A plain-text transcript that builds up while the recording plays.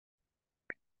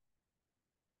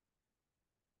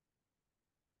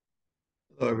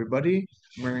Hello, everybody.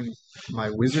 I'm wearing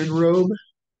my wizard robe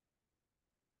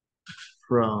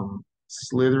from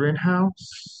Slytherin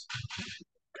House.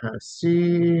 Kind of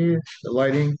see the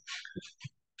lighting.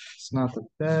 It's not the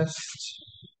best.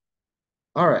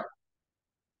 All right.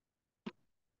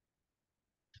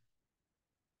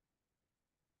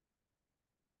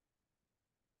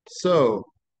 So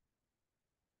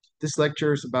this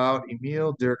lecture is about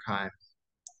Emil Durkheim.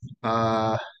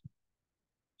 Uh,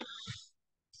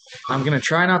 I'm gonna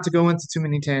try not to go into too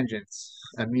many tangents.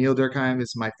 Emil Durkheim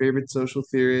is my favorite social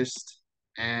theorist,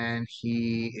 and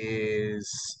he is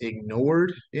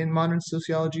ignored in modern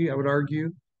sociology, I would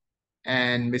argue,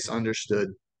 and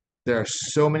misunderstood. There are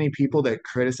so many people that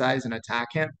criticize and attack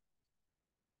him,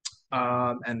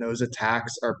 and those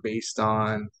attacks are based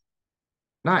on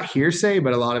not hearsay,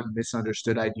 but a lot of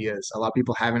misunderstood ideas. A lot of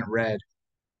people haven't read,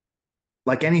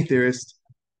 like any theorist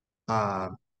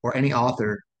or any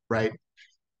author, right?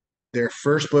 Their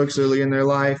first books early in their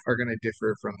life are going to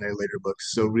differ from their later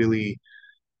books. So, really,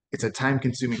 it's a time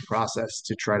consuming process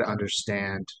to try to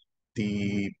understand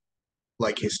the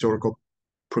like historical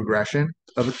progression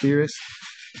of a theorist.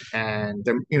 And,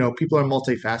 people are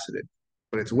multifaceted,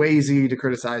 but it's way easy to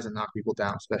criticize and knock people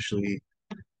down, especially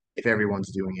if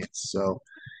everyone's doing it. So,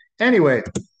 anyway,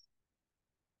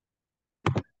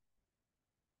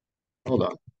 hold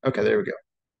on. Okay, there we go.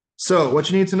 So, what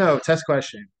you need to know, test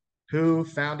question. Who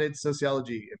founded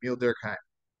sociology? Emil Durkheim,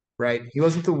 right? He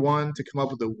wasn't the one to come up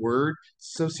with the word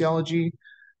sociology.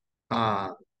 Uh,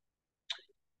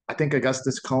 I think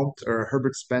Augustus Comte or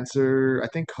Herbert Spencer. I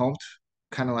think Comte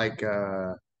kind of like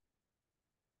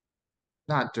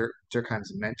not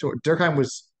Durkheim's mentor. Durkheim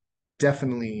was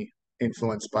definitely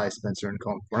influenced by Spencer and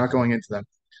Comte. We're not going into them.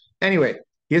 Anyway,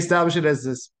 he established it as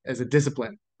this as a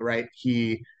discipline, right?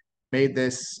 He made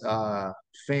this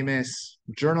famous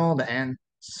journal, the An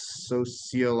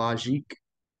Sociologique.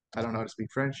 I don't know how to speak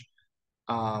French.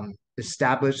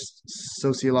 Established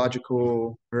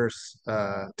sociological versus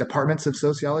departments of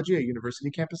sociology at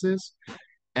university campuses,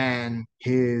 and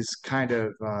his kind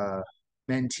of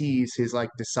mentees, his like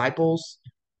disciples,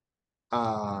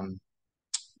 um,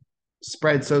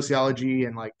 spread sociology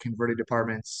and like converted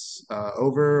departments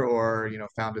over, or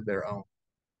founded their own.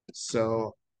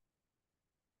 So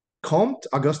Comte,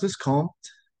 Augustus Comte,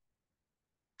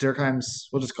 Durkheim's,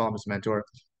 we'll just call him his mentor.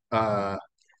 Uh,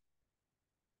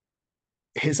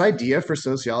 his idea for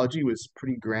sociology was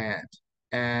pretty grand,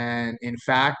 and in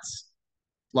fact,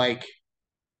 like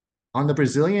on the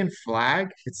Brazilian flag,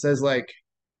 it says like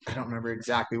I don't remember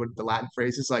exactly what the Latin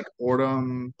phrase is, like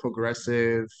ordem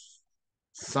progressive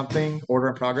something, order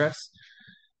and progress.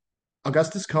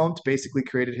 Augustus Comte basically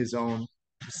created his own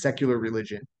secular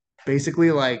religion, basically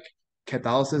like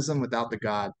Catholicism without the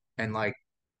God, and like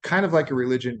kind of like a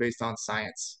religion based on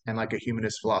science and like a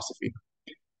humanist philosophy.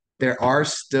 There are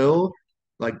still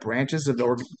like branches of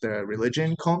the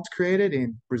religion Comte created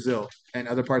in Brazil and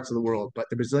other parts of the world, but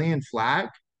the Brazilian flag,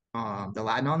 the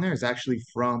Latin on there is actually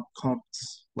from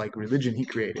Comte's like religion he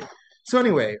created. So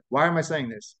anyway, why am I saying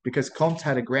this? Because Comte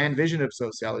had a grand vision of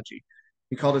sociology.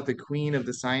 He called it the queen of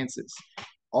the sciences.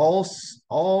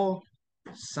 All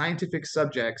scientific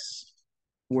subjects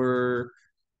were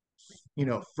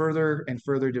further and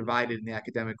further divided in the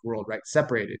academic world, right?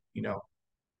 Separated,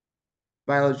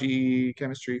 biology,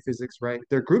 chemistry, physics, right?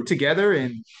 They're grouped together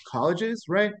in colleges,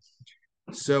 right?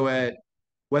 So at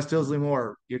West Hills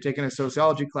Lemoore, you're taking a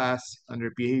sociology class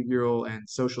under behavioral and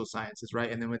social sciences,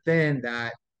 right? And then within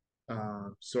that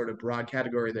sort of broad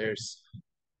category, there's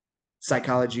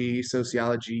psychology,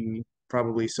 sociology,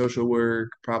 probably social work,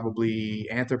 probably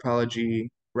anthropology,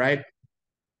 right?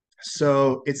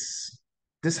 So it's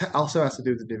this also has to do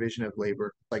with the division of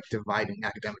labor, like dividing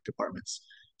academic departments.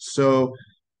 So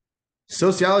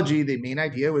sociology, the main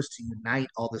idea was to unite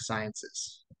all the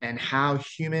sciences and how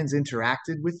humans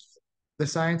interacted with the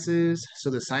sciences. So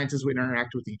the sciences would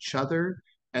interact with each other,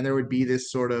 and there would be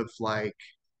this sort of like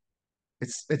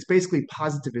it's basically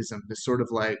positivism, this sort of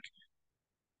like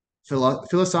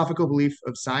philosophical belief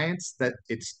of science that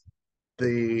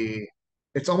the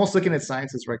it's almost looking at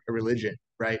science as like a religion,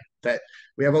 right? That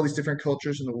we have all these different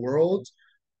cultures in the world,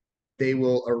 they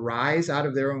will arise out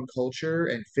of their own culture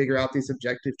and figure out these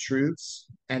objective truths,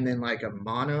 and then like a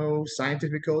mono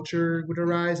scientific culture would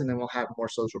arise, and then we'll have more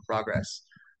social progress.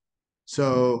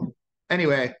 So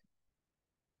anyway,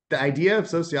 the idea of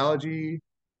sociology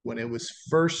when it was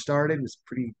first started was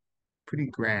pretty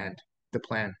grand, the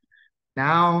plan.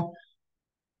 Now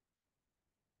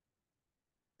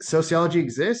sociology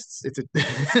exists. It's a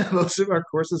most of our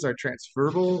courses are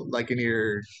transferable like in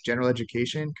your general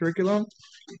education curriculum,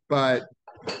 but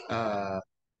uh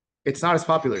it's not as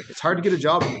popular. It's hard to get a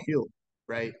job in the field,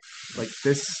 right? Like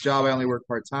this job, I only work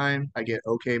part time. I get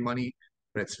okay money,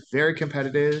 but it's very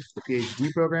competitive. The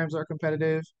PhD programs are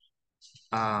competitive.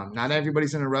 Not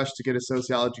everybody's in a rush to get a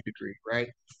sociology degree, right?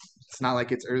 It's not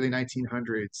like it's early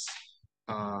 1900s.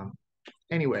 Um,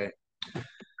 anyway,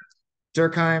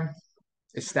 Durkheim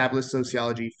established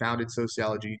sociology, founded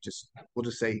sociology. Just we'll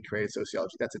just say he created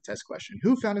sociology. That's a test question.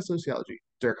 Who founded sociology?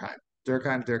 Durkheim.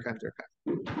 Durkheim. Durkheim.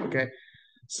 Durkheim. Okay.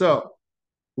 So,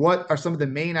 what are some of the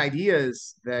main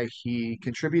ideas that he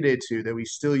contributed to that we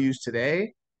still use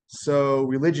today? So,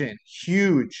 religion,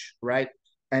 huge, right?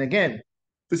 And again,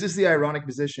 this is the ironic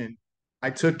position. I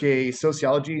took a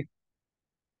sociology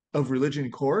of religion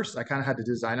course. I kind of had to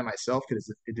design it myself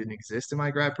because it didn't exist in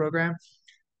my grad program.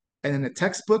 And in the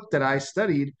textbook that I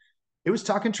studied, it was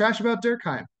talking trash about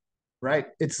Durkheim, right?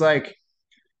 It's like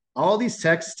all these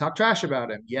texts talk trash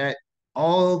about him, yet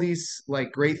all these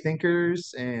like great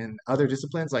thinkers and other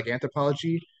disciplines like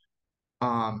anthropology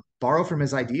borrow from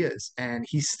his ideas, and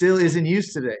he still is in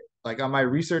use today. Like on my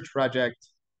research project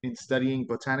in studying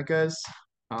botanicas,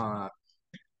 uh,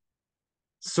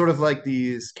 sort of like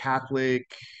these Catholic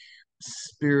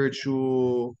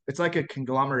spiritual, it's like a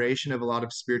conglomeration of a lot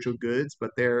of spiritual goods,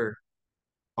 but they're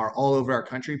are all over our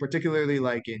country, particularly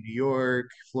like in New York,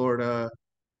 Florida,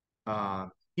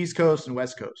 East Coast and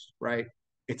West Coast, right?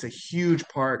 It's a huge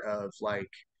part of like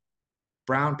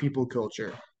brown people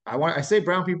culture. I say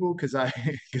brown people because I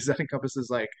because that encompasses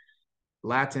like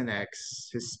Latinx,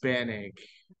 Hispanic,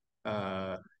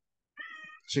 uh,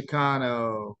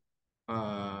 Chicano,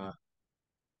 uh,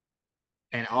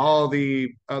 and all the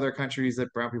other countries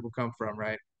that brown people come from,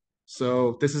 right?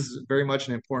 So this is very much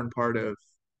an important part of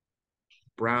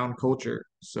brown culture.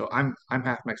 So I'm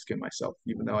half Mexican myself,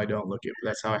 even though I don't look it.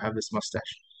 That's how I have this mustache.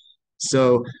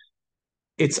 So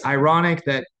it's ironic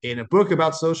that in a book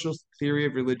about social theory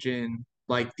of religion,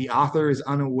 like the author is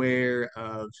unaware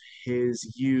of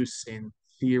his use in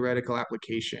theoretical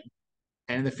application.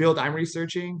 And in the field I'm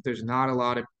researching, there's not a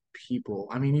lot of people.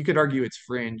 I mean, you could argue it's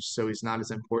fringe, so he's not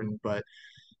as important, but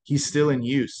he's still in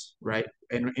use, right?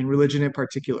 And in religion in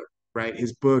particular, right?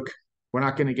 His book, we're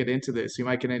not going to get into this. We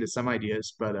might get into some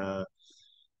ideas, but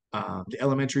the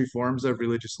elementary forms of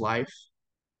religious life,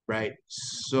 right?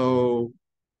 So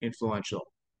influential.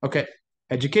 Okay,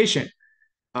 education.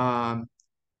 Um,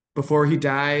 Before he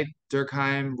died,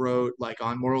 Durkheim wrote like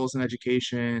on morals and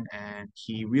education, and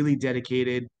he really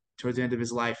dedicated towards the end of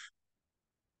his life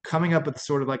coming up with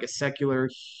sort of like a secular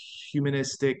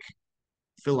humanistic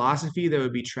philosophy that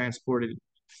would be transported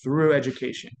through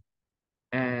education.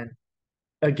 And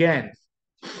again,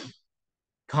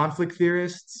 conflict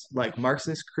theorists like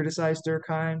Marxists criticize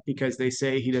Durkheim because they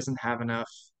say he doesn't have enough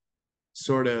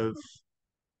sort of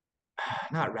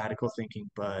not radical thinking,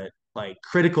 but like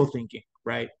critical thinking,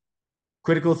 right?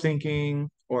 Critical thinking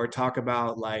or talk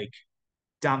about like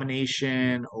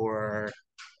domination or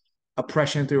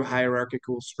oppression through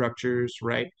hierarchical structures,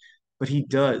 right? But he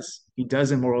does. He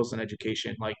does in morals and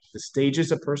education. Like the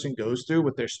stages a person goes through,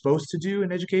 what they're supposed to do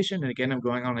in education. And again, I'm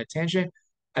going on a tangent.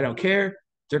 I don't care.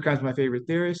 Durkheim's my favorite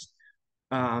theorist.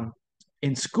 Um,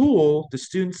 in school, the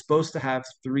student's supposed to have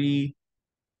three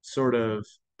sort of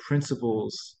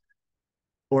principles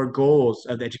or goals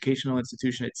of the educational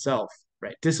institution itself,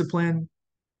 right? Discipline,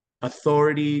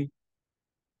 authority,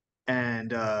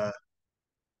 and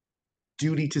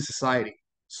duty to society.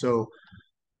 So,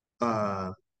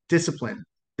 uh, discipline,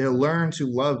 they'll learn to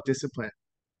love discipline,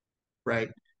 right?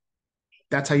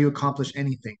 That's how you accomplish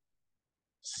anything.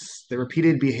 The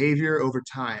repeated behavior over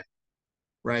time,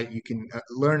 right? You can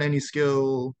learn any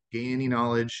skill, gain any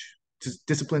knowledge.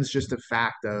 Discipline is just a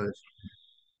fact of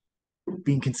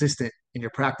being consistent in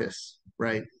your practice,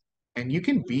 right? And you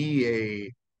can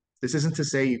be this isn't to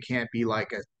say you can't be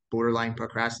like a borderline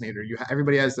procrastinator.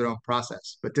 Everybody has their own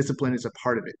process, but discipline is a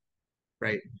part of it,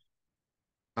 right?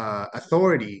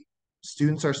 Authority.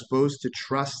 Students are supposed to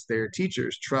trust their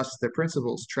teachers, trust their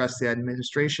principals, trust the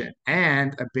administration.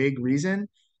 And a big reason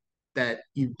that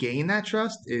you gain that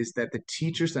trust is that the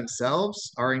teachers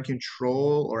themselves are in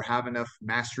control or have enough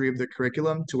mastery of the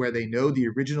curriculum to where they know the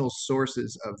original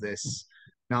sources of this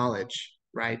knowledge,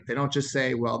 right? They don't just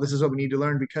say, well, this is what we need to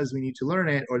learn because we need to learn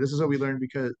it, or this is what we learn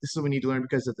because this is what we need to learn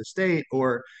because of the state,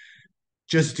 or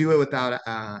just do it without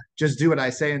just do what I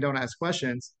say and don't ask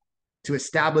questions. To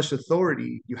establish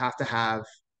authority, you have to have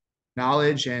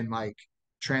knowledge and like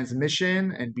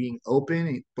transmission and being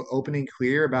open and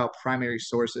clear about primary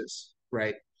sources,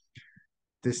 right?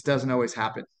 This doesn't always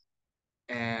happen.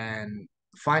 And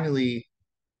finally,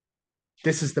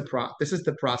 this is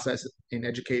the process in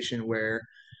education where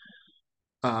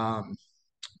um,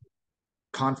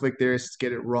 conflict theorists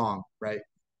get it wrong, right?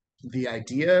 the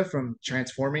idea from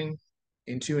transforming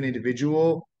into an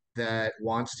individual that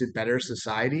wants to better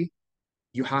society,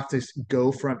 you have to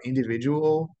go from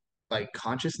individual like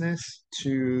consciousness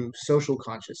to social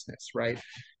consciousness, right?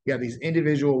 You have these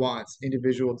individual wants,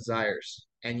 individual desires,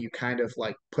 and you kind of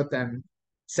like put them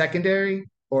secondary,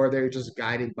 or they're just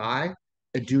guided by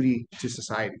a duty to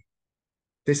society.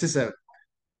 This is a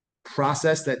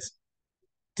process that's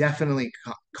definitely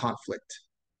conflict,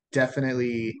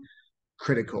 definitely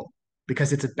critical,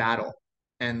 because it's a battle,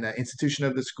 and the institution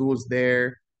of the school is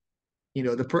there.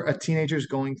 A teenager's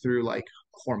going through like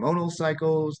hormonal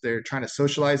cycles. They're trying to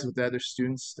socialize with the other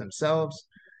students themselves.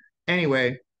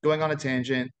 Anyway, going on a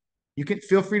tangent, you can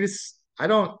feel free to. I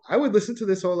don't. I would listen to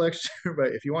this whole lecture,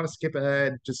 but if you want to skip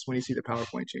ahead, just when you see the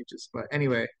PowerPoint changes. But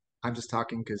anyway, I'm just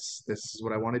talking because this is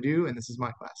what I want to do, and this is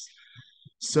my class.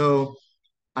 So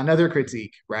another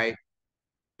critique, right?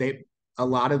 They A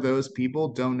lot of those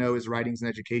people don't know his writings and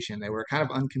education. They were kind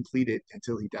of uncompleted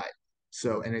until he died.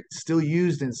 So, and it's still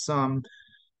used in some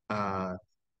uh,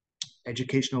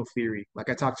 educational theory. Like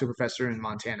I talked to a professor in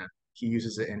Montana. He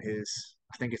uses it in his,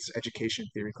 I think it's education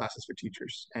theory classes for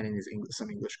teachers and in his English, some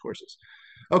English courses.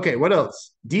 Okay, what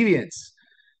else? Deviance.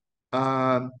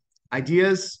 Um,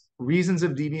 Ideas, reasons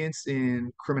of deviance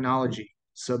in criminology.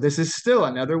 So this is still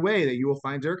another way that you will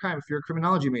find Durkheim if you're a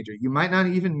criminology major. You might not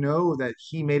even know that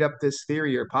he made up this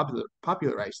theory or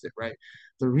popularized it, right?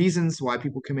 The reasons why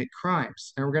people commit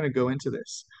crimes. And we're going to go into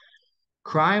this.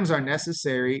 Crimes are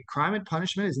necessary. Crime and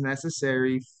punishment is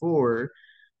necessary for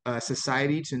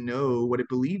society to know what it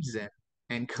believes in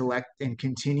and collect and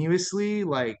continuously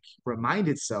like remind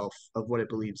itself of what it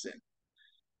believes in.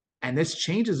 And this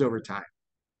changes over time,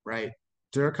 right?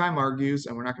 Durkheim argues,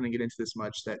 and we're not going to get into this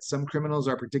much, that some criminals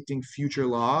are predicting future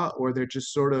law or they're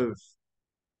just sort of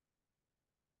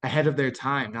ahead of their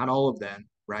time. Not all of them,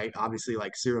 right? Obviously,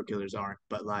 like serial killers aren't,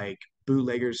 but like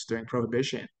bootleggers during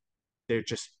Prohibition, they're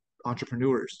just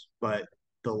entrepreneurs. But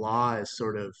the law is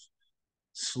sort of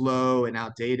slow and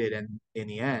outdated. And in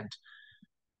the end,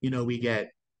 we get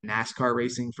NASCAR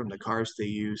racing from the cars they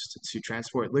used to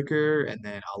transport liquor. And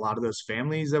then a lot of those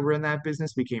families that were in that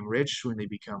business became rich when they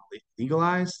become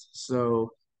legalized.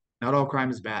 So not all crime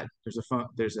is bad.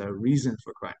 There's a reason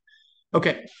for crime.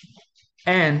 Okay.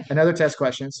 And another test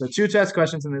question. So two test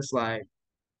questions in this slide.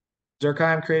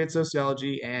 Durkheim created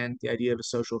sociology and the idea of a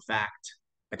social fact.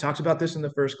 I talked about this in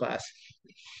the first class.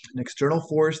 An external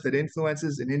force that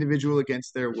influences an individual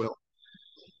against their will.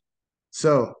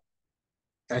 So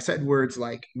I said words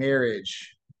like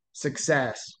marriage,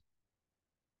 success.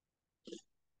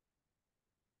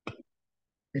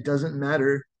 It doesn't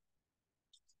matter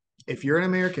if you're an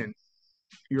American,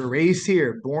 you're raised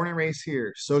here, born and raised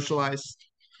here, socialized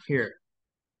here.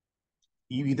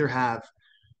 You either have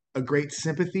a great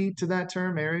sympathy to that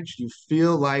term, marriage, you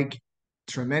feel like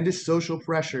tremendous social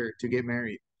pressure to get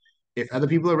married. If other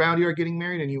people around you are getting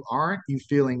married and you aren't, you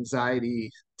feel anxiety,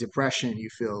 depression, you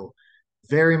feel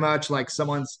very much like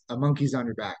someone's a monkey's on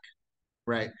your back,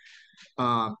 right?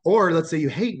 Or let's say you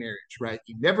hate marriage, right?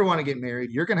 You never want to get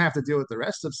married. You're going to have to deal with the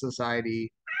rest of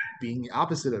society being the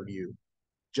opposite of you,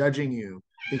 judging you,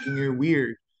 thinking you're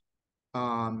weird.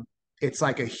 Um, it's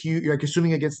like you're like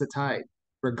swimming against the tide.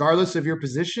 Regardless of your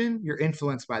position, you're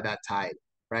influenced by that tide,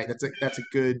 right? That's a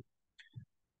good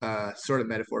sort of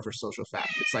metaphor for social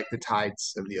fact. It's like the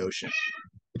tides of the ocean.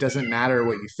 It doesn't matter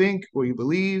what you think, what you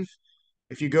believe.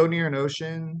 If you go near an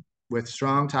ocean with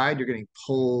strong tide, you're getting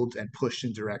pulled and pushed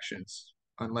in directions,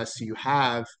 unless you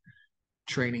have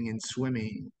training in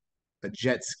swimming, a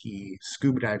jet ski,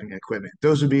 scuba diving equipment.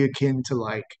 Those would be akin to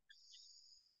like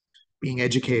being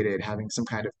educated, having some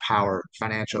kind of power,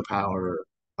 financial power,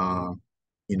 um,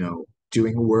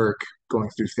 doing work, going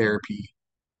through therapy,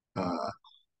 uh,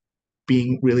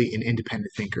 being really an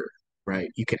independent thinker, right?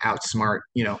 You can outsmart,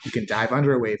 you can dive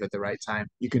under a wave at the right time.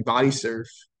 You can body surf,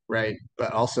 right?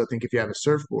 But also think if you have a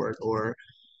surfboard or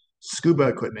scuba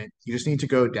equipment, you just need to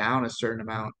go down a certain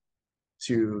amount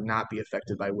to not be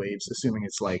affected by waves, assuming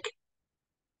it's like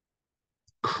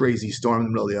crazy storm in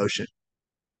the middle of the ocean.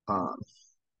 Um,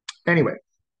 anyway,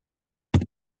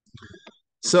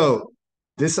 so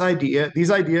these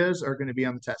ideas are going to be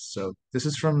on the test. So this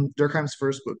is from Durkheim's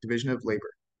first book, Division of Labor,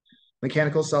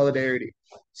 Mechanical Solidarity.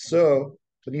 So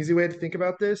an easy way to think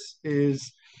about this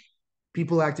is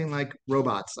people acting like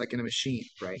robots, like in a machine,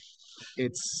 right?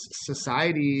 It's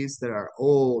societies that are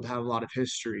old, have a lot of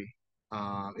history.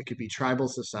 It could be tribal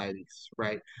societies,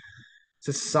 right?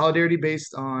 So solidarity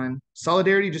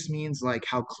just means like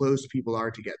how close people are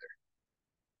together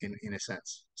in a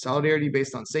sense. Solidarity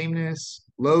based on sameness,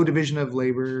 low division of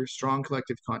labor, strong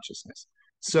collective consciousness.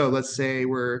 So let's say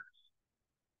we're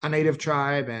a native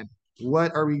tribe, and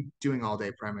what are we doing all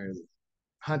day primarily?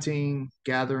 Hunting,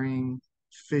 gathering,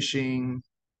 fishing,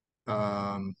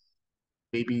 um,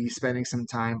 maybe spending some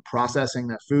time processing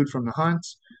the food from the hunt,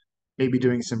 maybe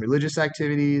doing some religious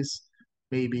activities,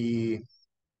 maybe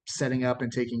setting up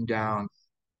and taking down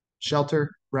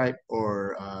shelter, right?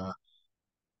 Or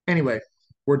anyway,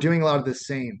 we're doing a lot of the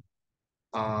same.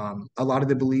 A lot of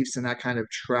the beliefs in that kind of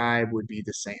tribe would be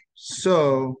the same.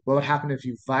 So, what would happen if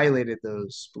you violated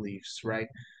those beliefs, right?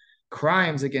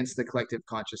 Crimes against the collective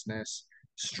consciousness,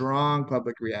 strong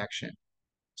public reaction.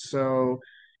 So,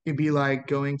 it'd be like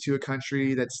going to a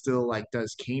country that still like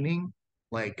does caning,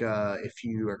 like if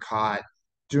you are caught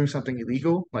doing something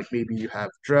illegal, like maybe you have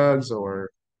drugs or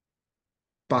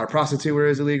bought a prostitute where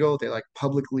it's illegal, they like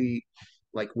publicly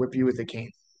like whip you with a cane.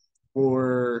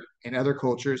 Or in other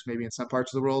cultures, maybe in some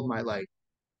parts of the world, might like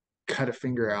cut a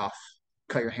finger off,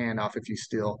 cut your hand off if you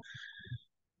steal.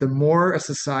 The more a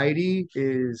society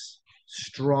is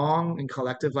strong and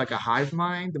collective, like a hive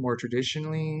mind, the more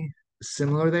traditionally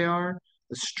similar they are,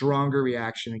 the stronger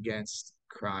reaction against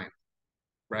crime,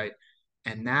 right?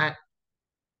 And that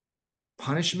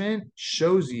punishment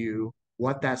shows you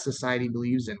what that society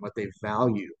believes in, what they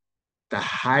value. The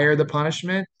higher the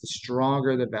punishment, the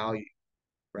stronger the value,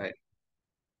 right?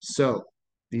 So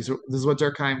this is what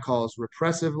Durkheim calls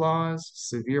repressive laws,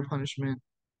 severe punishment.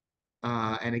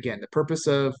 And again, the purpose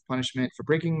of punishment for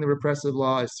breaking the repressive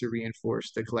law is to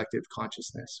reinforce the collective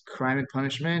consciousness. Crime and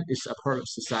punishment is a part of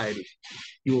society.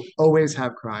 You will always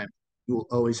have crime. You will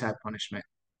always have punishment.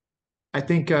 I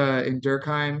think in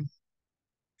Durkheim,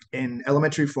 in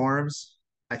elementary forms,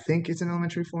 I think it's in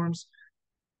elementary forms,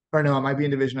 or no, it might be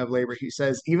in Division of Labor. He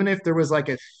says even if there was like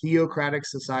a theocratic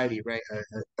society, right,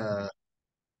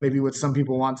 maybe what some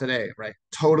people want today, right?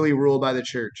 Totally ruled by the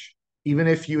church. Even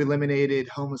if you eliminated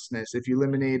homelessness, if you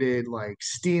eliminated like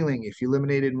stealing, if you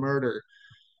eliminated murder,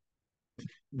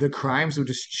 the crimes would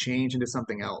just change into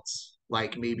something else.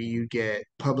 Like maybe you get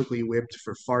publicly whipped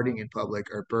for farting in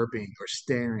public or burping or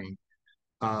staring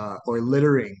or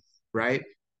littering, right?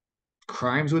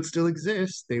 Crimes would still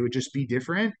exist. They would just be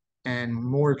different and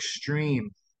more extreme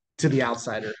to the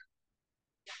outsider.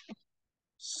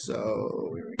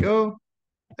 So here we go.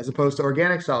 As opposed to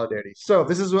organic solidarity. So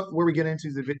this is where we get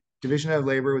into the division of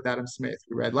labor with Adam Smith.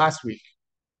 We read last week.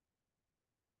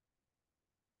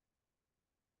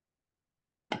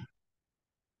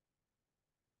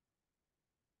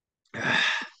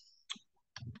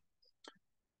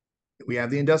 We have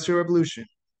the Industrial Revolution.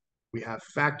 We have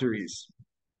factories.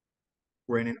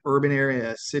 We're in an urban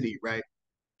area, a city, right?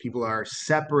 People are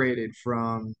separated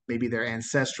from maybe their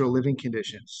ancestral living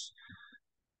conditions.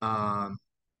 Um,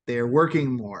 they're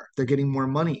working more. They're getting more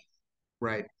money,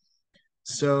 right?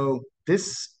 So the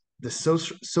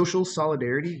social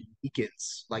solidarity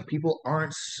weakens. Like people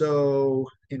aren't so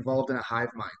involved in a hive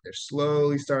mind. They're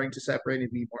slowly starting to separate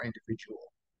and be more individual.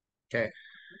 Okay.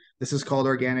 This is called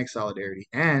organic solidarity.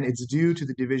 And it's due to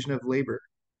the division of labor.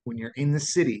 When you're in the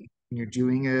city, when you're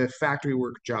doing a factory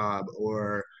work job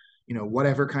or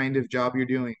whatever kind of job you're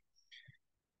doing,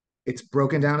 it's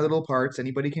broken down to little parts.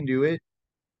 Anybody can do it.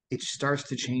 It starts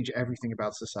to change everything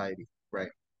about society, right?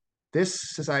 This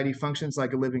society functions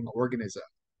like a living organism.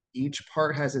 Each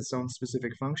part has its own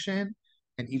specific function,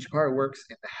 and each part works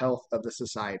in the health of the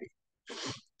society.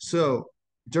 So,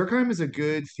 Durkheim is a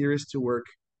good theorist to work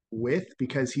with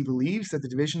because he believes that the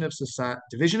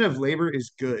division of labor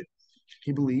is good.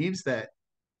 He believes that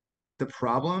the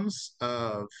problems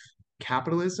of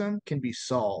capitalism can be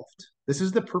solved. This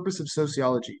is the purpose of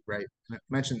sociology, right? I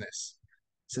mentioned this.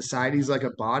 Society is like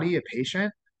a body, a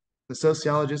patient. The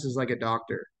sociologist is like a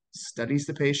doctor, studies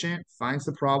the patient, finds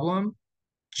the problem,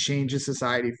 changes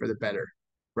society for the better,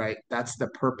 right? That's the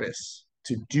purpose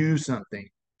to do something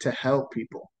to help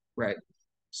people, right?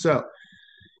 So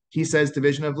he says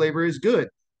division of labor is good,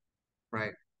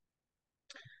 right?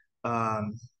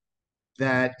 Um,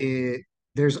 that it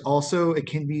there's also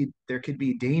there could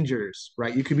be dangers,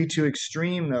 right? You could be too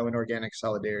extreme though in organic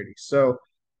solidarity. So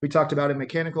we talked about in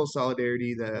mechanical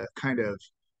solidarity the kind of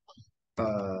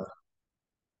uh,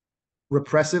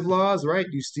 repressive laws, right?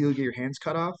 You steal, get your hands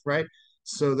cut off, right?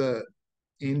 So the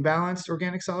imbalanced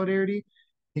organic solidarity,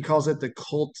 he calls it the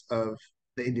cult of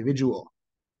the individual,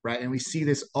 right? And we see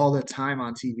this all the time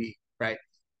on TV, right?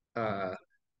 Uh,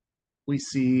 we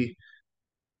see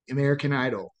American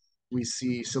Idol, we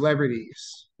see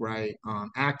celebrities, right?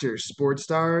 Actors, sports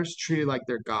stars treated like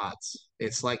they're gods.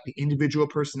 It's like the individual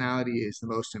personality is the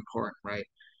most important, right?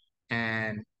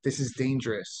 And this is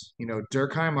dangerous.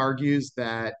 Durkheim argues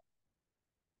that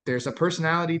there's a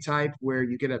personality type where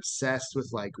you get obsessed with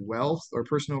like wealth or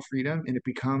personal freedom and it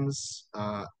becomes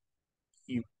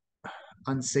you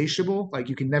unsatiable, like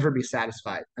you can never be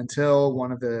satisfied until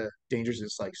one of the dangers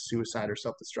is like suicide or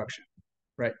self-destruction,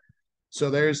 right? So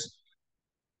there's,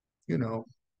 you know,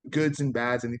 goods and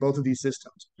bads in both of these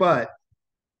systems. But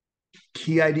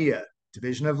key idea,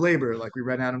 division of labor, like we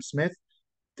read in Adam Smith,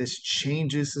 this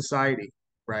changes society,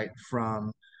 right?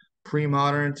 From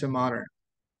pre-modern to modern.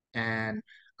 And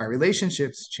our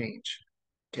relationships change.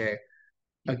 Okay.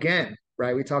 Again,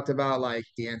 right? We talked about like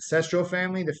the ancestral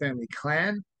family, the family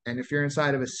clan. And if you're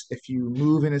inside of a, if you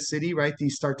move in a city, right,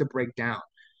 these start to break down.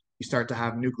 You start to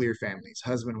have nuclear families,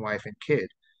 husband, wife, and kid.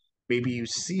 Maybe you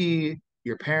see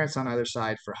your parents on either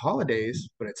side for holidays,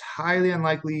 but it's highly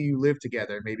unlikely you live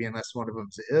together, maybe unless one of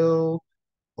them's ill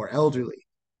or elderly.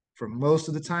 For most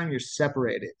of the time, you're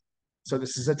separated. So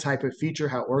this is a type of feature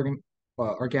how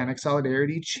organic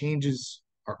solidarity changes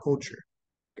our culture.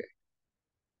 Okay.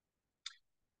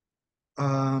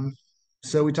 Um,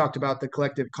 so we talked about the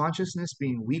collective consciousness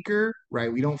being weaker,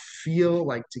 right? We don't feel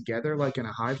like together, like in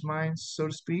a hive mind, so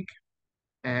to speak.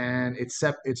 And it's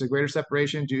a greater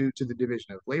separation due to the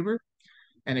division of labor.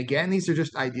 And again, these are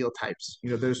just ideal types.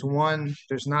 There's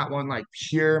not one like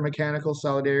pure mechanical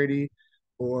solidarity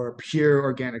or pure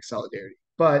organic solidarity.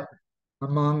 But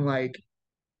among like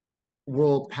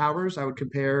world powers, I would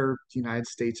compare the United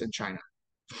States and China.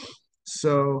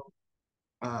 So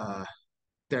uh,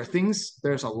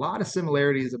 there's a lot of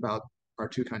similarities about our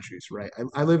two countries, right?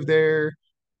 I lived there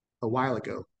a while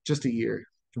ago, just a year,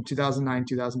 from 2009,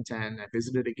 2010. I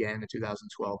visited again in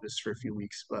 2012 just for a few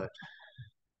weeks. But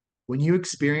when you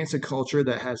experience a culture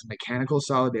that has mechanical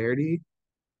solidarity,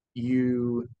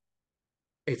 you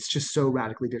it's just so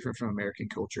radically different from American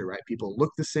culture, right? People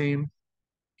look the same.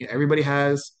 You know, everybody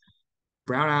has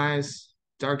brown eyes,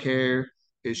 dark hair,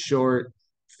 is short,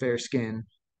 fair skin.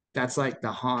 That's like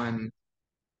the Han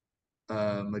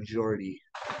majority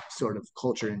sort of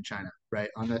culture in China, right?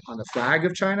 On the flag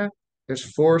of China,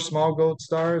 there's four small gold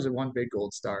stars and one big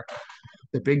gold star.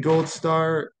 The big gold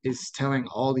star is telling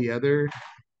all the other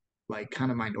like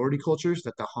kind of minority cultures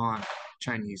that the Han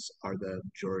Chinese are the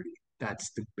majority.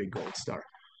 That's the big gold star.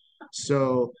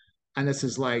 So, and this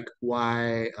is like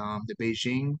why the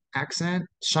Beijing accent,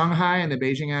 Shanghai and the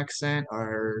Beijing accent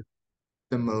are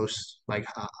the most like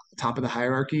top of the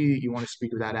hierarchy. You want to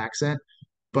speak with that accent,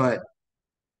 but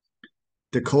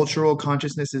the cultural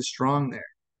consciousness is strong there.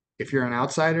 If you're an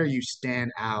outsider, you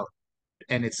stand out,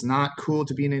 and it's not cool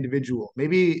to be an individual.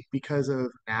 Maybe because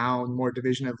of now more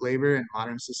division of labor in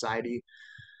modern society.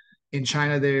 In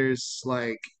China, there's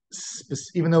like,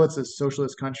 even though it's a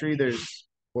socialist country, there's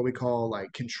what we call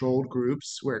like controlled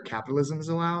groups where capitalism is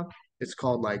allowed. It's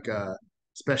called like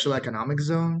special economic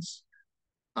zones.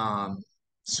 Um,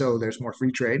 so there's more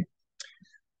free trade.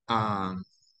 Um,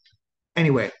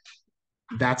 anyway,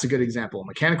 that's a good example.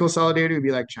 Mechanical solidarity would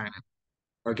be like China.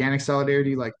 Organic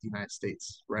solidarity like the United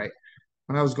States, right?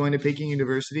 When I was going to Peking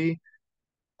University,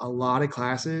 a lot of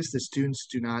classes, the students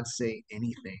do not say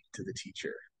anything to the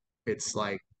teacher. It's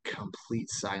like complete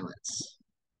silence.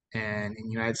 And in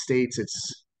the United States,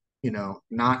 it's,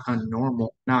 not unnormal,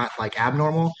 not like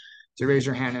abnormal to raise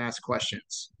your hand and ask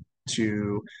questions,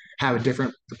 to have a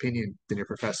different opinion than your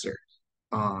professor.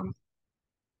 Um,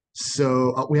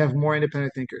 so we have more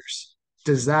independent thinkers.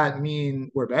 Does that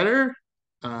mean we're better?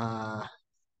 Uh,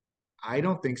 I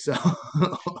don't think so.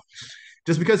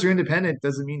 Just because you're independent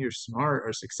doesn't mean you're smart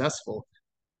or successful.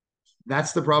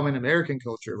 That's the problem in American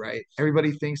culture, right?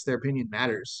 Everybody thinks their opinion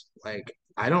matters. Like,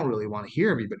 I don't really want to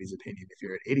hear everybody's opinion if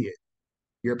you're an idiot.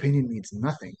 Your opinion means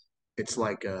nothing. It's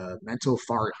like a mental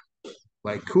fart.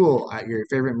 Like, cool, your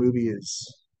favorite movie is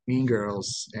Mean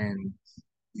Girls and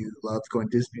you love going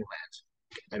to Disneyland.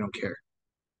 I don't care.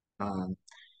 Um,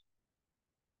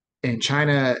 in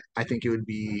China, I think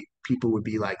people would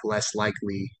be like less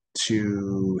likely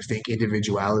to think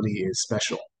individuality is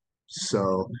special.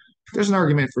 So there's an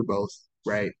argument for both,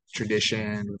 right?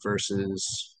 Tradition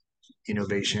versus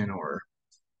innovation or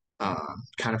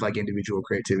kind of like individual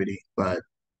creativity, but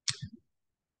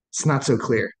it's not so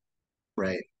clear,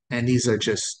 right? And these are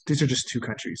just two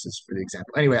countries, just for the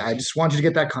example. Anyway, I just wanted to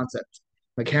get that concept: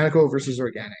 mechanical versus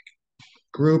organic,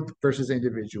 group versus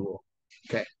individual.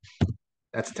 Okay,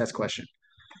 that's a test question.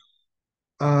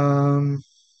 Um,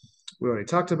 we already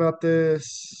talked about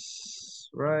this,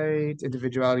 right?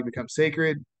 Individuality becomes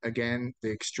sacred. Again,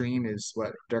 the extreme is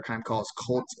what Durkheim calls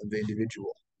cult of the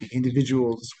individual. The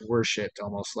individual is worshipped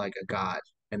almost like a god,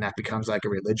 and that becomes like a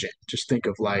religion. Just think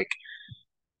of like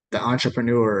the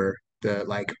entrepreneur, the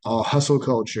like all hustle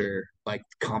culture, like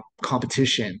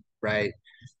competition, right?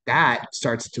 That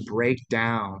starts to break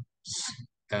down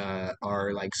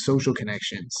our like social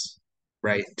connections,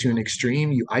 right? To an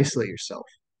extreme, you isolate yourself.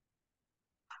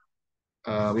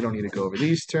 We don't need to go over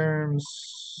these terms.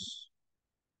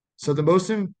 So the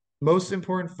most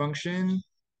important function,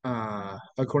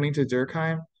 according to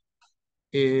Durkheim,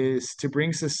 is to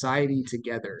bring society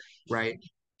together, right?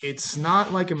 It's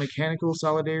not like a mechanical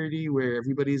solidarity where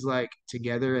everybody's like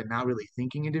together and not really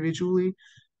thinking individually.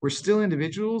 We're still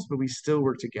individuals, but we still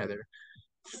work together.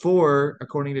 For,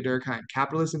 according to Durkheim,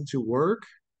 capitalism to work,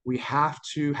 we have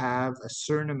to have a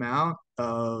certain amount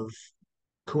of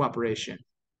cooperation,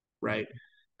 right?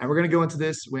 And we're going to go into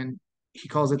this when he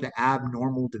calls it the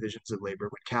abnormal divisions of labor,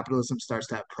 when capitalism starts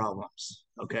to have problems.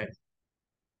 Okay.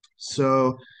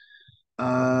 So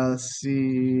let's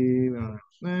see.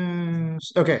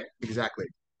 Okay, exactly.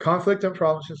 Conflict and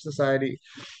problems in society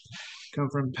come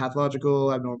from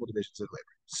pathological abnormal divisions of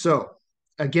labor. So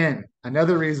again,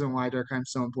 another reason why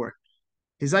Durkheim's so important.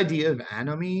 His idea of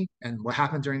anomie and what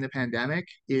happened during the pandemic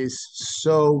is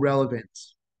so relevant.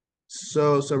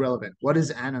 So relevant. What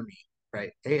is anomie?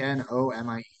 Right?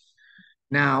 Anomie.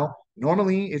 Now,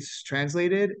 normally it's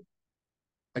translated,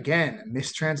 again,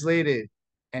 mistranslated,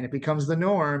 and it becomes the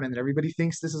norm, and everybody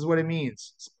thinks this is what it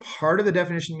means. Part of the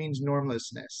definition means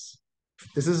normlessness.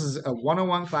 This is a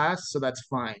 101 class, so that's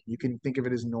fine. You can think of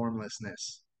it as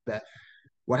normlessness. That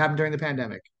what happened during the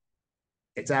pandemic?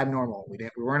 It's abnormal. We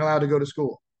weren't allowed to go to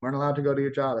school. We weren't allowed to go to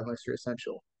your job unless you're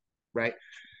essential, right?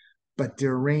 But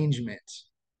derangement.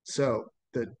 So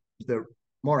the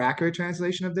more accurate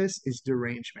translation of this is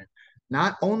derangement.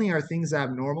 Not only are things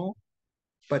abnormal,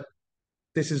 but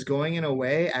this is going in a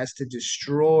way as to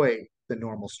destroy the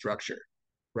normal structure,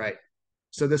 right?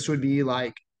 So this would be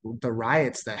like the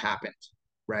riots that happened,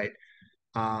 right?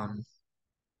 Um,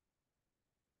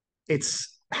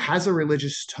 it's has a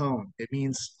religious tone. It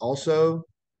means also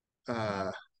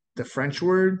uh, the French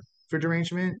word for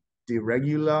derangement,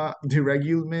 deregulement.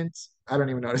 I don't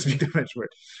even know how to speak the French word,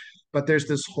 but there's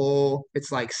this whole.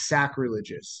 It's like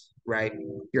sacrilegious, right?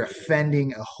 You're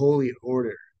offending a holy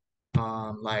order.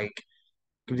 Like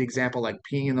give the example like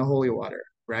peeing in the holy water,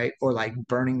 right? Or like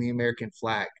burning the American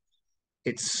flag.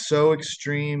 It's so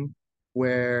extreme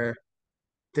where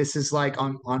this is like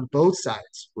on both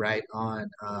sides, right? On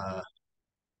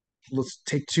let's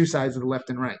take two sides of the left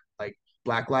and right, like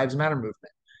Black Lives Matter movement.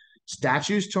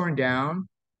 Statues torn down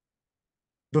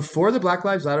before the Black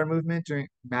Lives Matter movement during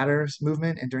Matters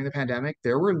movement and during the pandemic,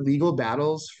 there were legal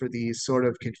battles for these sort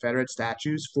of Confederate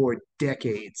statues for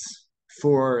decades.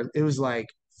 For it was like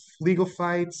legal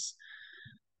fights,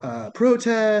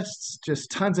 protests,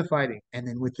 just tons of fighting. And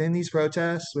then within these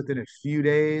protests, within a few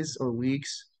days or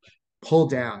weeks,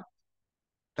 pulled down.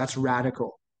 That's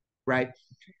radical, right?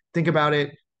 Think about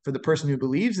it for the person who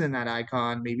believes in that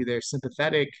icon, maybe they're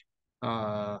sympathetic,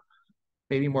 uh,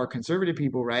 maybe more conservative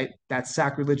people, right? That's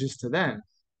sacrilegious to them.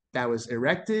 That was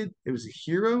erected, it was a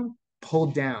hero,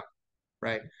 pulled down,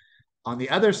 right? On the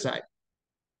other side,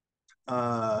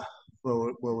 uh,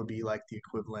 what would be like the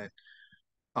equivalent?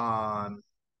 Um,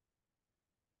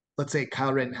 let's say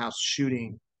Kyle Rittenhouse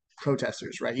shooting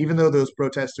protesters, right? Even though those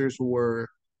protesters were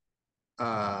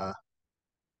uh,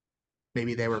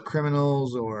 maybe they were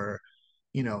criminals or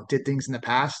did things in the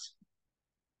past,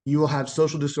 you will have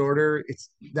social disorder. It's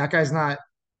that guy's not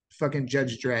fucking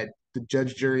Judge Dredd, the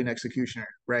judge, jury, and executioner,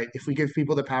 right? If we give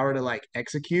people the power to like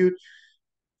execute,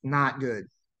 not good.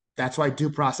 That's why due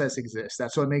process exists.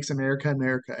 That's what makes America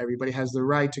America. Everybody has the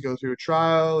right to go through a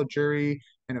trial, a jury,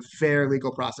 and a fair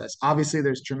legal process. Obviously,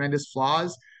 there's tremendous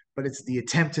flaws, but it's the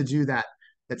attempt to do that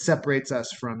that separates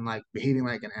us from like behaving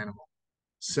like an animal.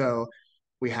 So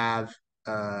we have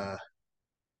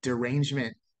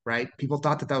derangement, right? People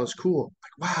thought that that was cool.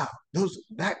 Like, wow,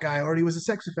 that guy already was a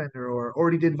sex offender or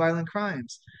already did violent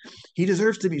crimes. He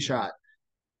deserves to be shot.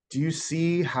 Do you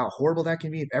see how horrible that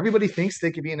can be? If everybody thinks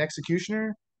they could be an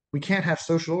executioner, we can't have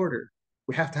social order.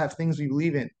 We have to have things we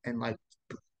believe in and like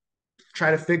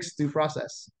try to fix due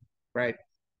process, right?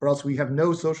 Or else we have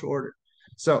no social order.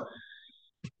 So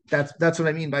that's what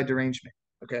I mean by derangement.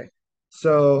 Okay.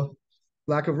 So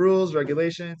lack of rules,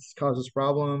 regulations causes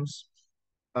problems.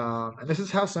 And this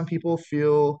is how some people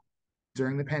feel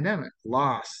during the pandemic: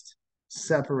 lost,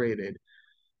 separated,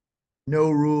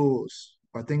 no rules,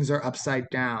 or things are upside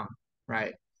down,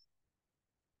 right?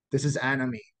 This is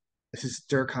anomie. This is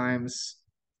Durkheim's.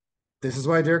 This is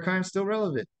why Durkheim's still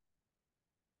relevant.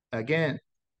 Again,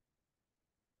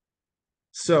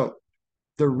 so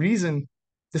the reason,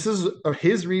 this is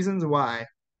his reasons why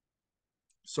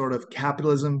sort of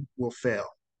capitalism will fail.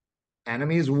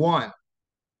 Anomie is one.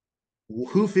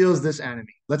 Who feels this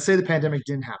anomie? Let's say the pandemic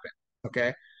didn't happen.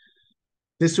 Okay.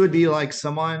 This would be like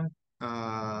someone,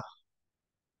 uh,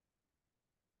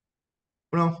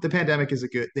 well, the pandemic is a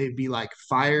good, they'd be like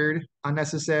fired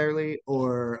unnecessarily,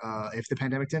 or if the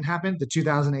pandemic didn't happen, the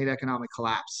 2008 economic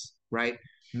collapse, right?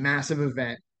 Massive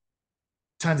event,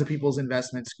 tons of people's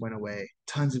investments went away,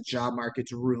 tons of job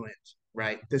markets ruined,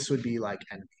 right? This would be like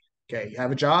enemy. Okay, you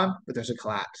have a job, but there's a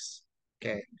collapse.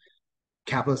 Okay,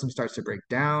 capitalism starts to break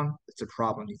down. It's a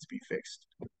problem needs to be fixed.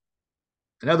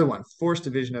 Another one, forced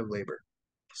division of labor.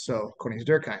 So, according to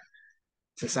Durkheim,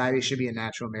 society should be a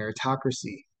natural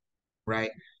meritocracy,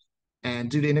 right? And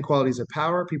due to inequalities of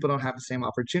power, people don't have the same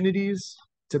opportunities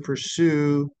to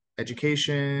pursue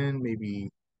education, maybe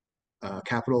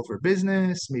capital for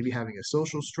business, maybe having a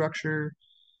social structure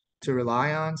to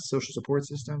rely on, social support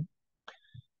system.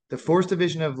 The forced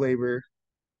division of labor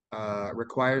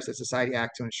requires that society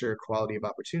act to ensure equality of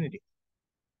opportunity.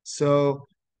 So,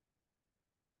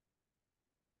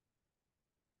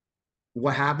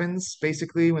 what happens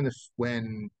basically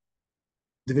when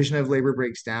division of labor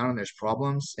breaks down and there's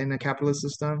problems in the capitalist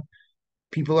system?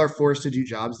 People are forced to do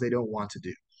jobs they don't want to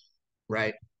do,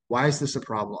 right? Why is this a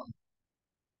problem?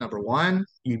 Number one,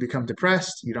 you become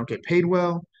depressed, you don't get paid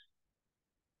well.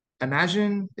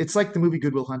 Imagine it's like the movie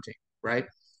Good Will Hunting, right?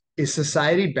 Is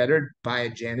society bettered by a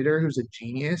janitor who's a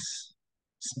genius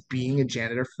being a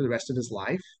janitor for the rest of his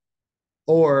life?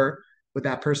 Or would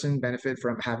that person benefit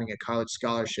from having a college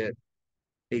scholarship,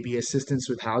 maybe assistance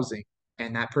with housing,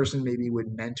 and that person maybe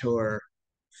would mentor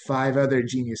five other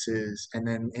geniuses, and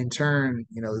then in turn,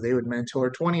 they would mentor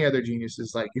 20 other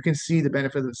geniuses. Like you can see the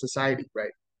benefit of society,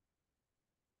 right?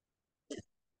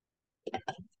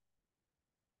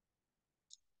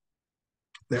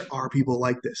 There are people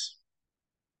like this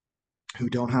who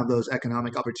don't have those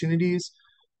economic opportunities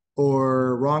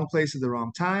or wrong place at the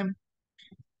wrong time,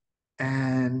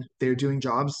 and they're doing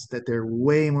jobs that they're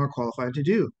way more qualified to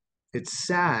do. It's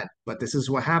sad, but this is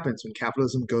what happens when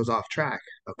capitalism goes off track.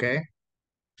 Okay,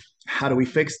 how do we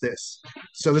fix this?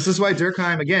 So this is why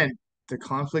Durkheim, again, the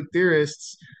conflict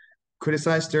theorists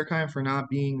criticize Durkheim for not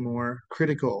being more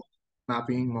critical, not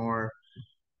being more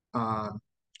um,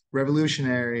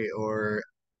 revolutionary, or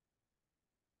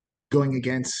going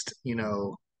against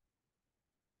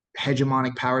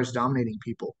hegemonic powers dominating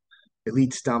people,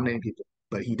 elites dominating people.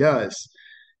 But he does.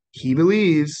 He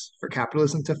believes for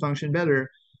capitalism to function better,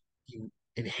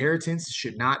 inheritance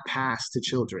should not pass to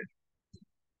children.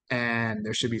 And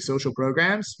there should be social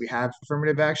programs. We have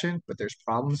affirmative action, but there's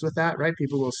problems with that, right?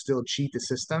 People will still cheat the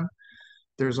system.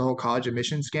 There's a whole college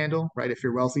admission scandal, right? If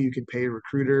you're wealthy, you can pay a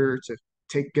recruiter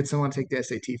to get someone to take the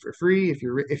SAT for free. If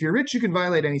you're rich, you can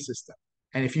violate any system.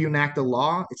 And if you enact a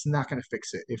law, it's not going to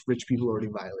fix it. If rich people already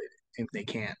violate it, if they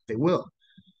can't, they will.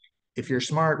 If you're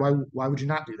smart, why would you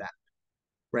not do that,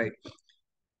 right?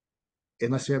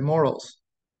 Unless you have morals.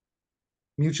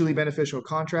 Mutually beneficial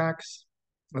contracts,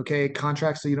 okay,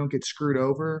 contracts so you don't get screwed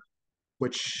over,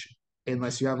 which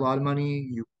unless you have a lot of money,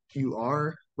 you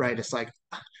are, right? It's like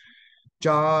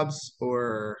jobs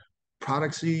or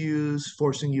products you use,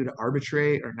 forcing you to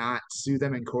arbitrate or not sue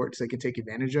them in court so they can take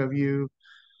advantage of you.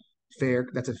 Fair,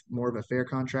 that's a more of a fair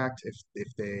contract if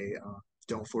they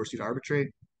don't force you to arbitrate.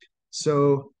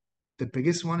 So the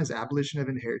biggest one is abolition of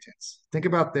inheritance. Think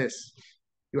about this.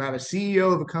 You have a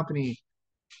CEO of a company,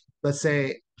 let's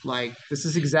say, like this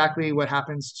is exactly what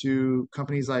happens to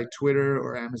companies like Twitter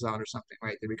or Amazon or something,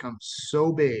 right? They become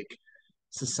so big,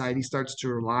 society starts to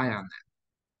rely on them.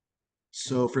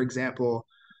 So, for example,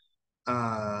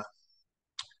 uh,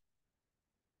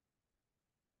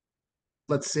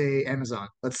 let's say Amazon.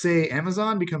 Let's say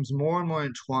Amazon becomes more and more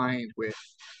entwined with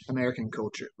American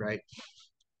culture, right?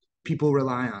 People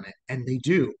rely on it, and they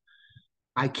do.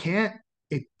 I can't,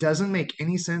 it doesn't make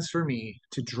any sense for me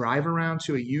to drive around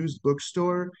to a used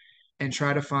bookstore and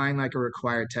try to find like a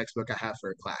required textbook I have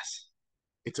for a class.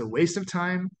 It's a waste of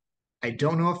time. I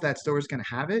don't know if that store is going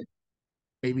to have it.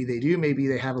 Maybe they do. Maybe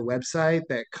they have a website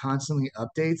that constantly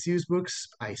updates used books.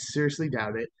 I seriously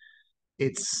doubt it.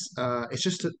 It's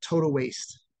just a total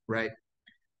waste, right?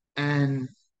 And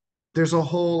there's a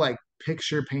whole like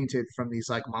picture painted from these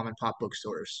like mom and pop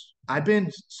bookstores. I've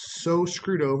been so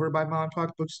screwed over by mom and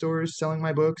pop bookstores selling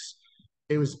my books.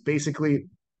 It was basically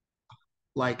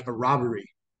like a robbery.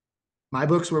 My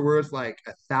books were worth like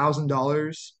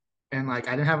 $1,000, and like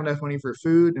I didn't have enough money for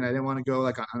food, and I didn't want to go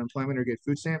like on unemployment or get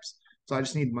food stamps, so I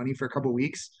just needed money for a couple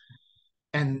weeks,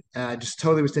 and just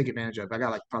totally was taken advantage of. I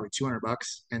got like probably $200,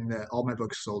 and all my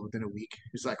books sold within a week.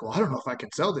 He's like, "Well, I don't know if I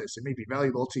can sell this. It may be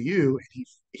valuable to you." And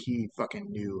he fucking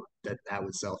knew that that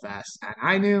would sell fast, and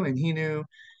I knew, and he knew,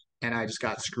 and I just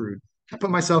got screwed. I put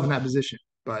myself in that position,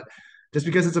 but just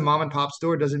because it's a mom and pop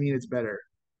store doesn't mean it's better,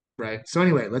 right? So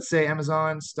anyway, let's say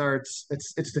Amazon starts.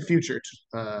 It's the future,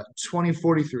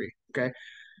 2043. Okay,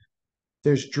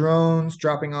 There's drones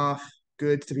dropping off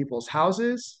goods to people's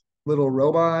houses, little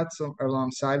robots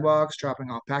along sidewalks dropping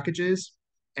off packages,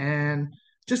 and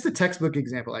just the textbook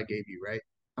example I gave you, right?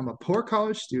 I'm a poor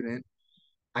college student.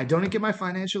 I don't get my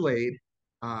financial aid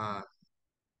uh,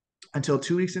 until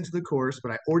 2 weeks into the course,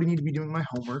 but I already need to be doing my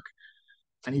homework.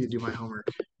 I need to do my homework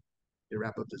to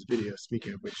wrap up this video.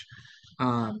 Speaking of which,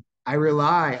 I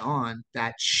rely on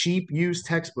that cheap used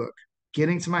textbook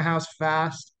getting to my house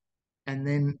fast and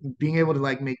then being able to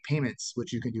like make payments,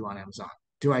 which you can do on Amazon.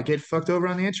 Do I get fucked over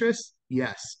on the interest?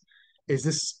 Yes. Is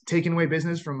this taking away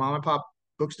business from mom and pop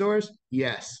bookstores?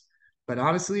 Yes. But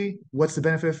honestly, what's the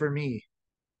benefit for me,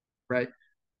 right?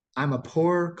 I'm a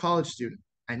poor college student.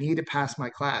 I need to pass my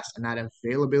class, and that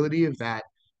availability of that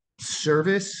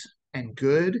service and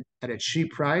good at a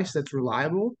cheap price that's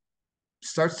reliable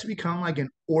starts to become like an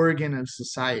organ of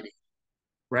society,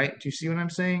 right? Do you see what I'm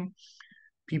saying?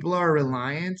 People are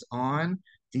reliant on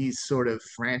these sort of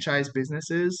franchise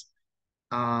businesses,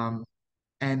 um,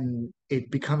 and it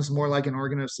becomes more like an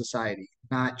organ of society,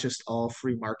 not just all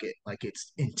free market. Like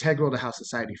it's integral to how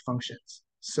society functions.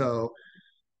 So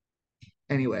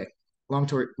anyway, long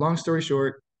story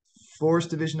short,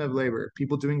 forced division of labor,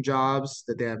 people doing jobs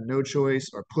that they have no choice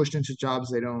or pushed into jobs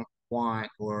they don't want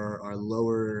or are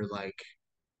lower like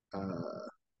uh,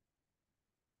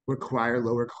 require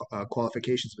lower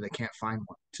qualifications, but they can't find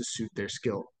one to suit their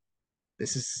skill.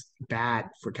 This is bad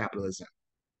for capitalism,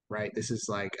 right? This is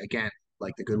like again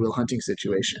like the Goodwill Hunting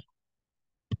situation.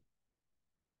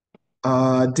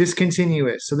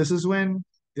 Discontinuous. So this is when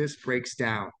this breaks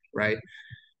down, right?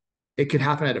 It could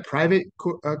happen at a private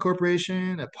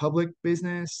corporation, a public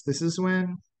business. This is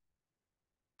when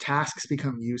tasks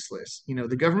become useless. You know,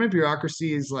 the government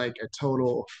bureaucracy is like a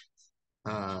total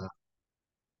uh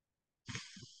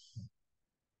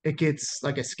it gets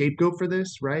like a scapegoat for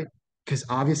this, right? Because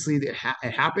obviously it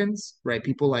happens, right?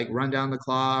 People like run down the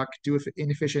clock, do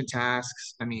inefficient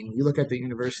tasks. I mean, you look at the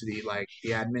university, like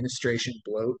the administration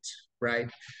bloat, right?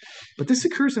 But this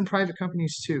occurs in private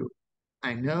companies too.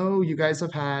 I know you guys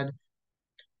have had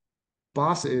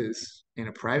bosses in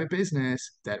a private business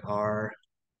that are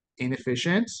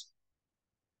inefficient,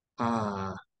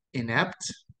 uh, inept,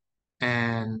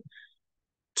 and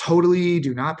totally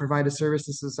do not provide a service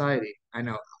to society. I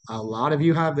know a lot of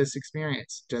you have this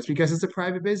experience. Just because it's a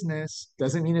private business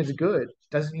doesn't mean it's good,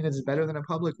 doesn't mean it's better than a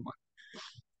public one.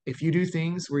 If you do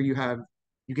things where you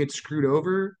get screwed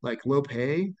over, like low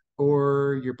pay,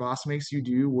 or your boss makes you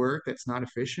do work that's not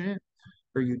efficient,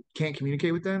 or you can't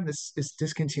communicate with them, this is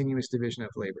discontinuous division of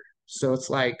labor. So it's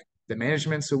like the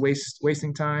management's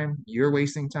wasting time, you're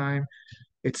wasting time.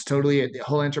 It's totally the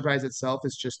whole enterprise itself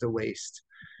is just a waste.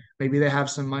 Maybe they have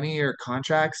some money or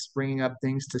contracts bringing up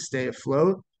things to stay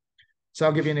afloat. So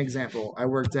I'll give you an example. I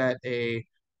worked at a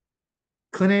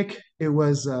clinic. It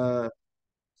was a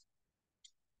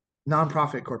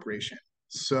nonprofit corporation.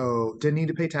 So didn't need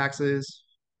to pay taxes.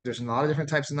 There's a lot of different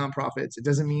types of nonprofits. It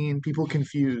doesn't mean people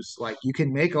confuse. Like you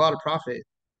can make a lot of profit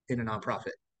in a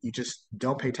nonprofit. You just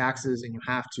don't pay taxes and you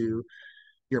have to.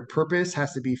 Your purpose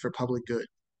has to be for public good,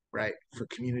 right? For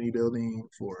community building,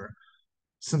 for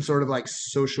some sort of like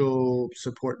social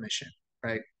support mission,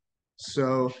 right?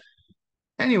 So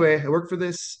anyway, I worked for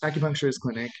this acupuncturist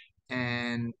clinic,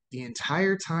 and the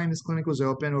entire time this clinic was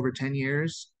open, over 10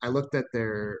 years, I looked at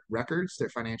their records,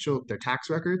 their tax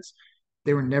records.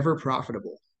 They were never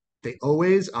profitable. They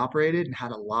always operated and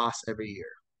had a loss every year.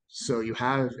 So you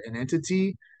have an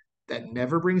entity that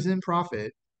never brings in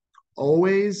profit.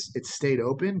 Always it stayed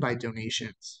open by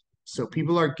donations. So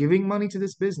people are giving money to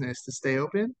this business to stay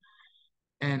open.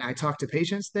 And I talked to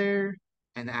patients there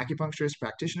and the acupuncturist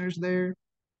practitioners there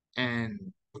and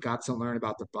got to learn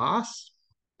about the boss.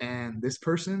 And this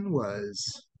person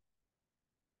was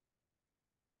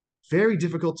very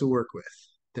difficult to work with.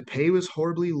 The pay was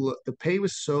horribly low. The pay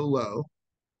was so low.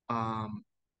 Um,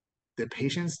 the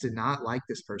patients did not like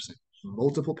this person.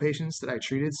 Multiple patients that I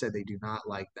treated said they do not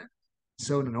like them.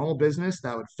 So in a normal business,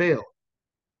 that would fail.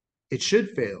 It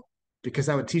should fail because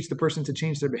I would teach the person to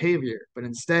change their behavior. But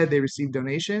instead, they received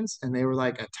donations and they were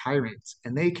like a tyrant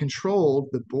and they controlled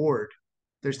the board.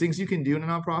 There's things you can do in a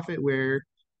nonprofit where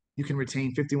you can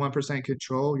retain 51%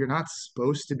 control. You're not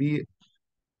supposed to be,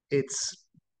 it's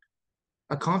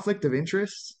a conflict of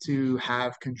interest to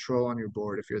have control on your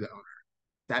board if you're the owner.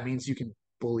 That means you can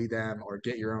bully them or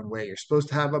get your own way. You're supposed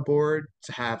to have a board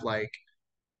to have like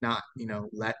not,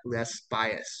 less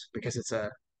bias because it's a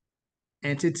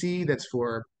entity that's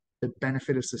for the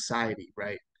benefit of society,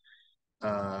 right?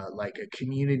 Like a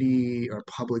community or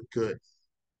public good,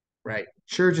 right?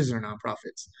 Churches are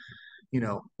nonprofits,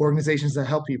 organizations that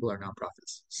help people are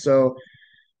nonprofits. So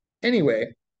anyway,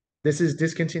 This is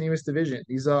discontinuous division.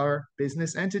 These are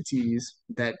business entities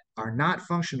that are not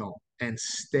functional and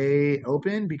stay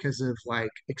open because of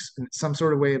like some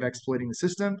sort of way of exploiting the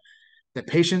system. The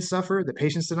patients suffer. The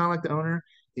patients did not like the owner.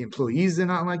 The employees did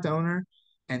not like the owner.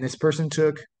 And this person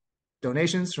took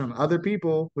donations from other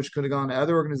people, which could have gone to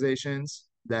other organizations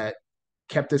that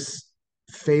kept this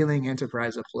failing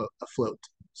enterprise afloat.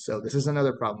 So this is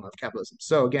another problem of capitalism.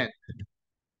 So again,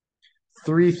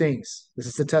 three things. This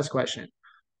is the test question.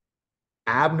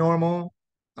 Abnormal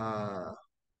uh,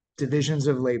 divisions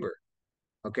of labor.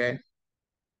 Okay.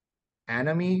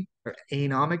 Anomy or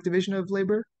anomic division of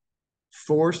labor,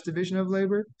 forced division of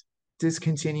labor,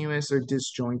 discontinuous or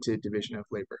disjointed division of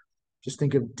labor. Just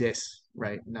think of dis,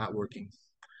 right? Not working,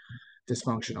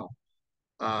 dysfunctional.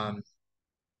 Um,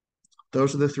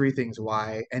 those are the three things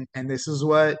why, and this is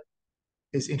what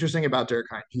is interesting about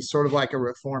Durkheim. He's sort of like a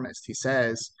reformist. He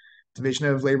says division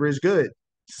of labor is good.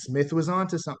 Smith was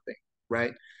onto something,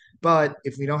 right? But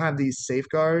if we don't have these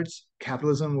safeguards,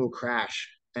 capitalism will crash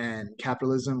and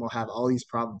capitalism will have all these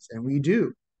problems. And we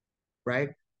do, right?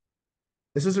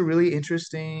 This is a really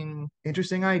interesting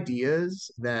ideas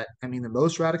that I mean the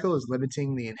most radical is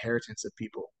limiting the inheritance of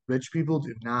people. Rich people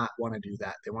do not want to do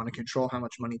that. They want to control how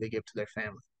much money they give to their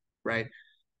family, right?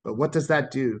 But what does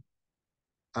that do?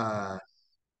 Uh,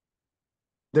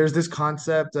 there's this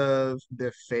concept of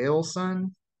the fail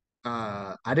son.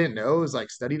 I didn't know it was like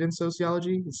studied in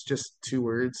sociology. It's just two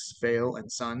words, fail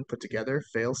and son put together,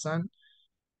 fail son.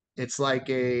 It's like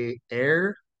a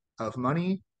heir of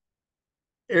money,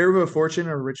 heir of a fortune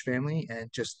or a rich family, and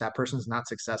just that person's not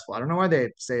successful. I don't know why they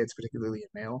say it's particularly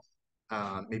a male.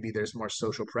 Maybe there's more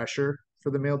social pressure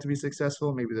for the male to be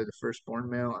successful. Maybe they're the firstborn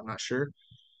male. I'm not sure.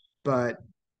 But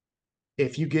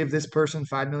if you give this person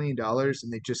 $5 million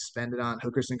and they just spend it on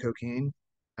hookers and cocaine,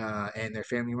 and their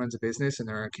family runs a business and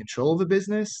they're in control of the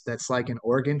business, that's like an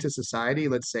organ to society.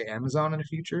 Let's say Amazon in the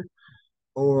future,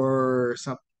 or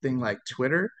something like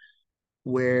Twitter,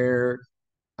 where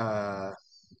uh,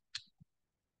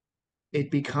 it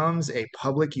becomes a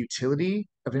public utility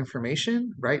of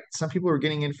information, right? Some people are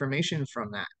getting information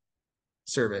from that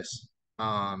service.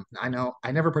 I know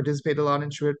I never participated a lot in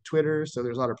Twitter, so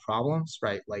there's a lot of problems,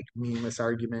 right? Like meaningless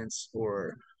arguments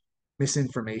or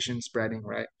misinformation spreading,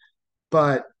 right?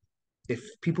 But if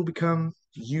people become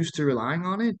used to relying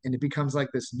on it and it becomes like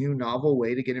this new novel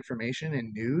way to get information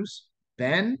and news,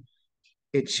 then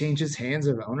it changes hands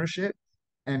of ownership.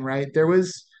 And right, there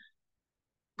was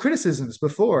criticisms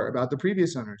before about the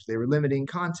previous owners. They were limiting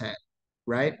content,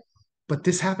 right? But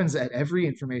this happens at every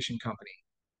information company.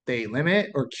 They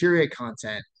limit or curate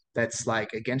content that's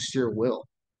like against your will.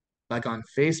 Like on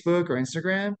Facebook or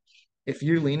Instagram, if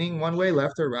you're leaning one way,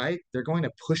 left or right, they're going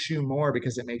to push you more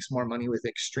because it makes more money with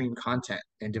extreme content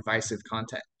and divisive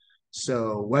content.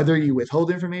 So whether you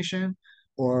withhold information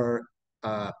or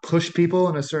push people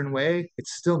in a certain way,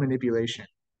 it's still manipulation,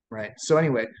 right? So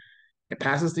anyway, it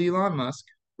passes to Elon Musk,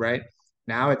 right?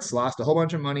 Now it's lost a whole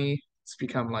bunch of money. It's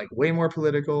become like way more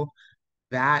political.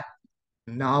 That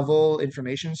novel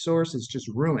information source is just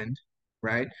ruined,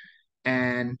 right?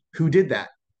 And who did that,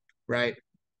 right?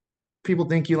 People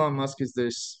think Elon Musk is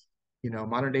this,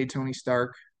 modern day Tony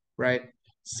Stark, right?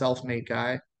 Self-made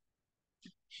guy.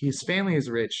 His family is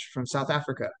rich from South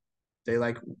Africa. They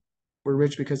like were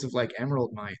rich because of like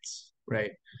emerald mines,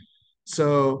 right?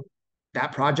 So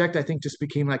that project, I think, just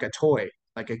became like a toy,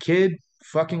 like a kid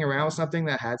fucking around with something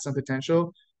that had some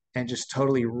potential and just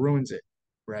totally ruins it,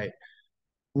 right?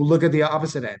 We'll look at the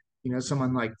opposite end,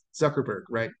 someone like Zuckerberg,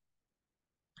 right?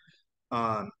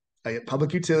 Um, a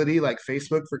public utility like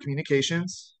Facebook for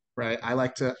communications, right? I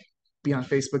like to be on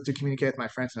Facebook to communicate with my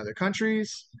friends in other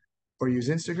countries or use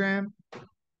Instagram.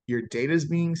 Your data is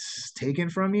being taken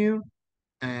from you,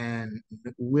 and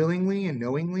willingly and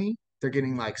knowingly they're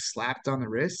getting like slapped on the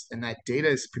wrist, and that data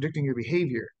is predicting your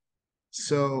behavior.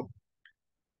 So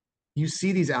you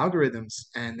see these algorithms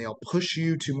and they'll push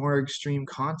you to more extreme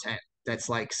content that's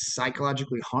like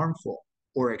psychologically harmful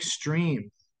or extreme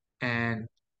and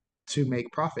to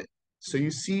make profit. So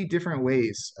you see different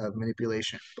ways of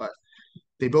manipulation, but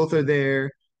they both are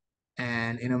there.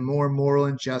 And in a more moral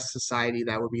and just society,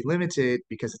 that would be limited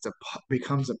because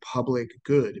becomes a public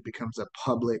good. It becomes a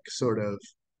public sort of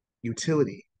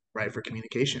utility, right, for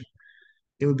communication.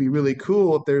 It would be really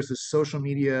cool if there's a social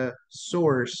media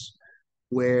source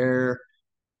where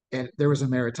and there was a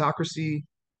meritocracy,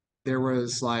 there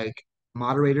was like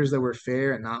moderators that were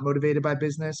fair and not motivated by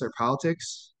business or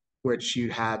politics, which you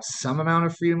have some amount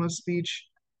of freedom of speech,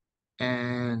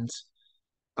 and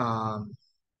um,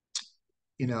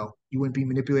 you wouldn't be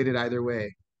manipulated either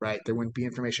way, right? There wouldn't be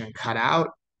information cut out.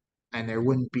 and there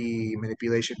wouldn't be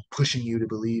manipulation pushing you to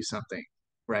believe something,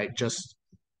 right? Just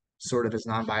sort of as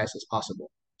non-biased as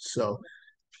possible. So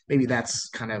maybe that's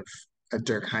kind of a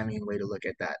Durkheimian way to look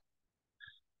at that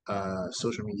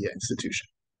social media institution.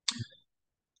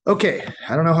 Okay,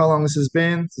 I don't know how long this has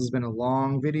been. This has been a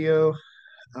long video.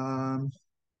 Um,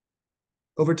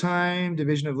 Over time,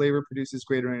 division of labor produces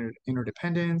greater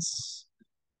interdependence,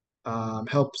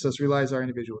 helps us realize our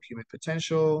individual human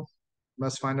potential,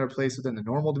 must find our place within the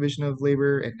normal division of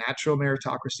labor, and natural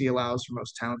meritocracy allows for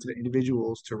most talented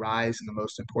individuals to rise in the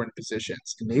most important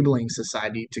positions, enabling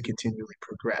society to continually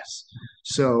progress.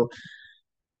 So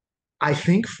I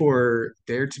think for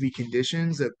there to be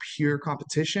conditions of pure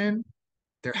competition,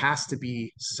 there has to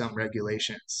be some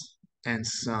regulations and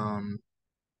some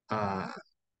uh,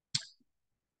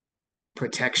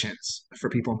 protections for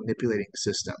people manipulating the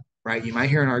system, right? You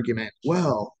might hear an argument,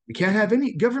 well, we can't have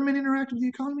any government interact with the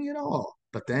economy at all.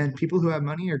 But then people who have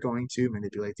money are going to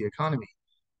manipulate the economy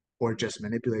or just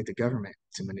manipulate the government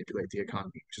to manipulate the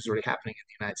economy, which is already happening in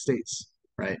the United States,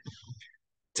 right?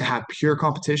 To have pure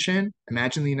competition,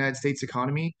 imagine the United States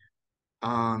economy.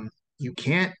 You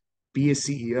can't be a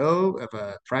CEO of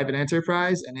a private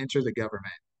enterprise and enter the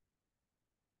government.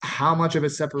 How much of a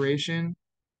separation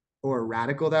or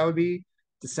radical that would be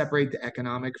to separate the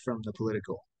economic from the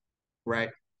political, right?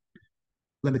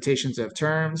 Limitations of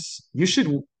terms. You should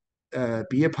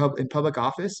be in public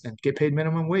office and get paid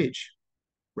minimum wage,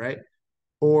 right?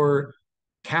 Or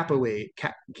have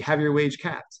your wage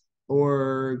capped,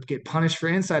 or get punished for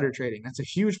insider trading. That's a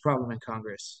huge problem in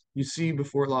Congress. You see,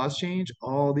 before laws change,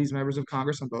 all these members of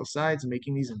Congress on both sides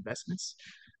making these investments.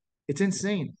 It's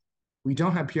insane. We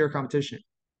don't have pure competition.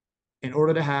 In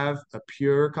order to have a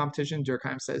pure competition,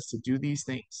 Durkheim says to do these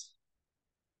things,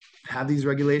 have these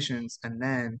regulations, and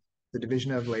then the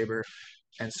division of labor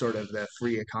and sort of the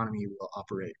free economy will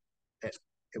operate. It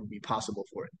would be possible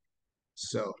for it.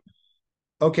 So,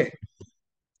 okay,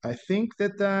 I think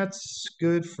that that's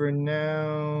good for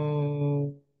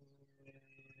now.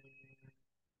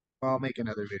 I'll make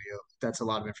another video. That's a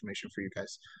lot of information for you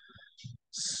guys.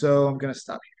 So I'm going to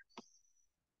stop here.